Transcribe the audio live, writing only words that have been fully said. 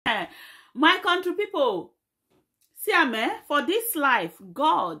My country people, see, for this life,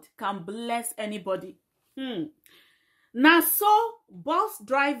 God can bless anybody. Now, so bus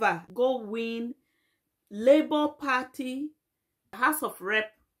driver go win Labour Party House of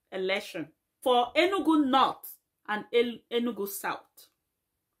Rep election for Enugu North and Enugu South.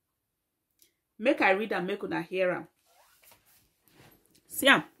 Make I read and make una hear am. See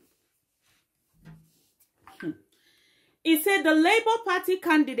am. He said the Labour Party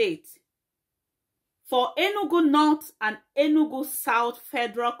candidate for Enugu North and Enugu South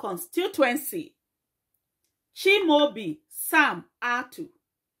Federal Constituency, Chimobi Sam Atu,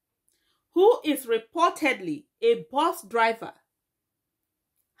 who is reportedly a bus driver,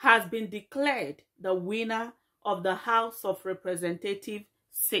 has been declared the winner of the House of Representatives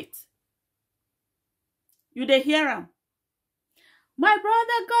seat. You dey hear am? My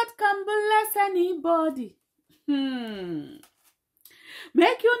brother, God can bless anybody.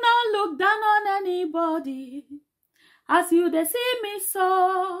 Make you not look down on anybody. As you dey see me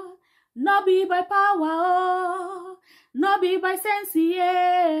so, not be by power, not be by sense,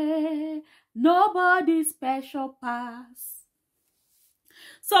 yeah. Nobody special pass.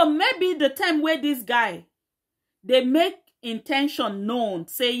 So maybe the time where this guy, they make intention known,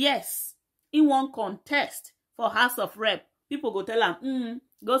 say yes, he won't contest for House of Rep. People go tell him,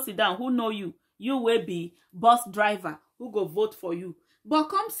 go sit down, who know you? You will be bus driver, who go vote for you. But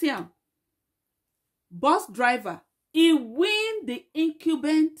come see him. Bus driver, he win the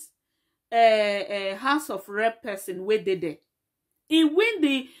incumbent House of Rep person where they there. He win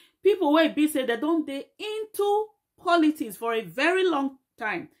the people where be say they don't dey into politics for a very long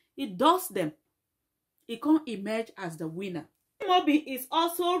time. He does them. He can't emerge as the winner. Mobi is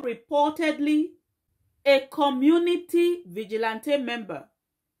also reportedly a community vigilante member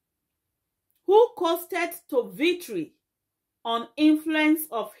who coasted to victory on influence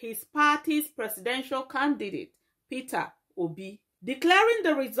of his party's presidential candidate, Peter Obi. Declaring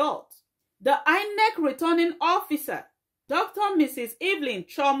the result, the INEC returning officer, Dr. Mrs. Evelyn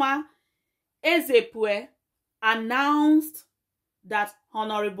Choma Ezepue, announced that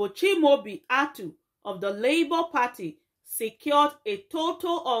Honorable Chimobi Atu of the Labour Party secured a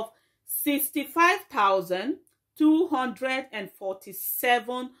total of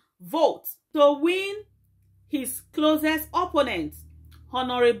 65,247 votes to win his closest opponent,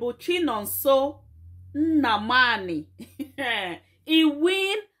 Honorable Chinonso Nnamani. He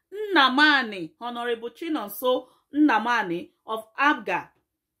win Nnamani, Honorable Chinonso Nnamani of APGA,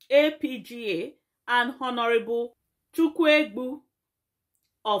 APGA, and Honorable Chukwuegbu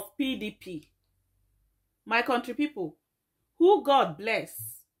of PDP. My country people, who God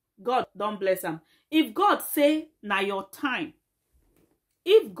bless, God don't bless them. If God say na your time,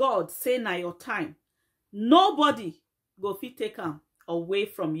 if God say na your time, nobody go fit take am away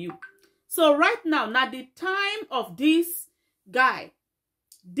from you. So right now, na the time of this guy,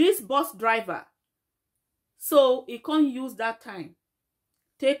 this bus driver, so he can't use that time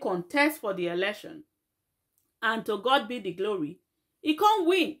take contest for the election, and to God be the glory, he can't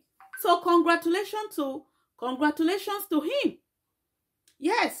win. So congratulations to him.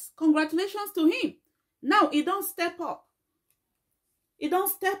 Yes, congratulations to him. Now he don't step up. He don't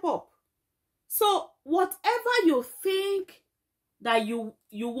step up. So whatever you think that you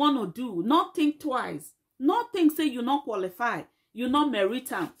want to do, not think twice. Not think say you not qualify, you not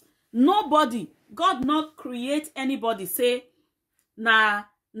merit am. Nobody, God not create anybody say na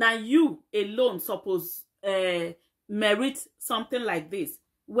you alone suppose merit something like this.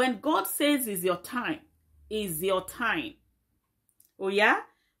 When God says is your time, is your time. Oh yeah?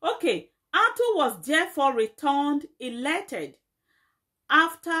 Okay. Atu was therefore returned elected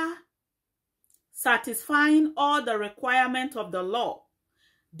after satisfying all the requirements of the law.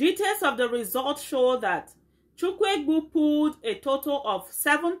 Details of the results show that Chukwuegbu pulled a total of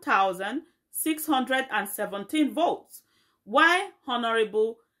 7,617 votes, while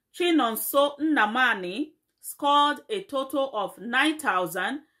Honorable Chinonso Nnamani scored a total of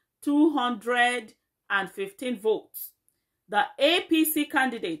 9,215 votes. The APC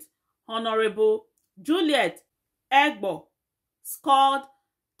candidate, Honorable Juliet Egbo, scored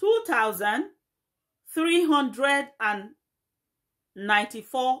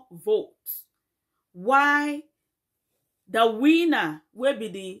 2,394 votes. Why the winner will be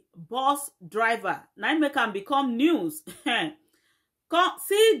the bus driver? Now make can become news.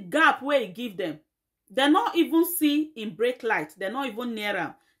 See gap where he give them. They not even see in brake light. They're not even near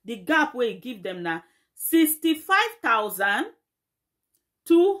them. The gap where he give them now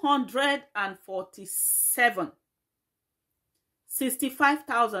 65,247.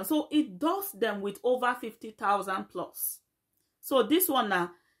 65,000. So it does them with over 50,000 plus. So this one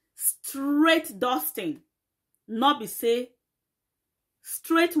now straight dusting, not be say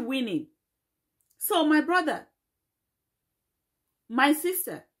straight winning. So my brother, my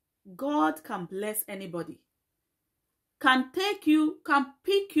sister, God can bless anybody, can take you, can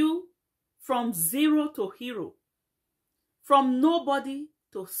pick you from zero to hero, from nobody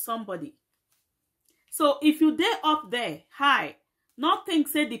to somebody. So if you dey up there high, not think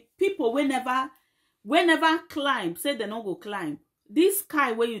say the people whenever climb, say they no go climb. This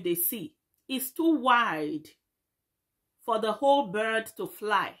sky where you dey see is too wide for the whole bird to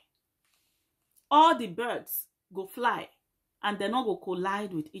fly. All the birds go fly and they no go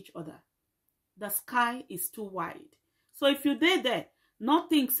collide with each other. The sky is too wide. So if you dey there, not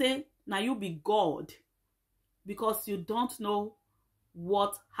think say now you be God, because you don't know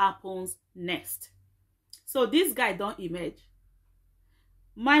what happens next. So this guy don't emerge.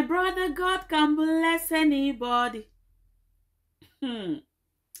 My brother, God can bless anybody.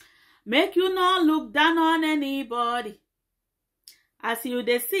 Make you not look down on anybody. As you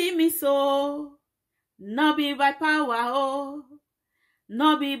dey see me so, no be by power, oh,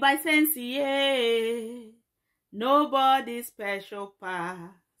 no be by sense, yeah. Nobody special pass.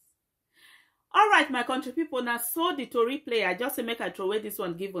 All right, my country people, now so the Tory player just to make I throw away this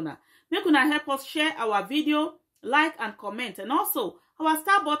one, give una. Make una help us share our video, like and comment, and also our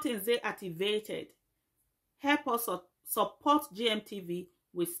star buttons they activated. Help us support GMTV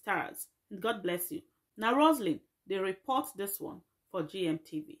with stars. And God bless you. Now, Roslyn, they report this one for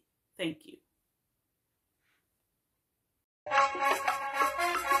GMTV. Thank you.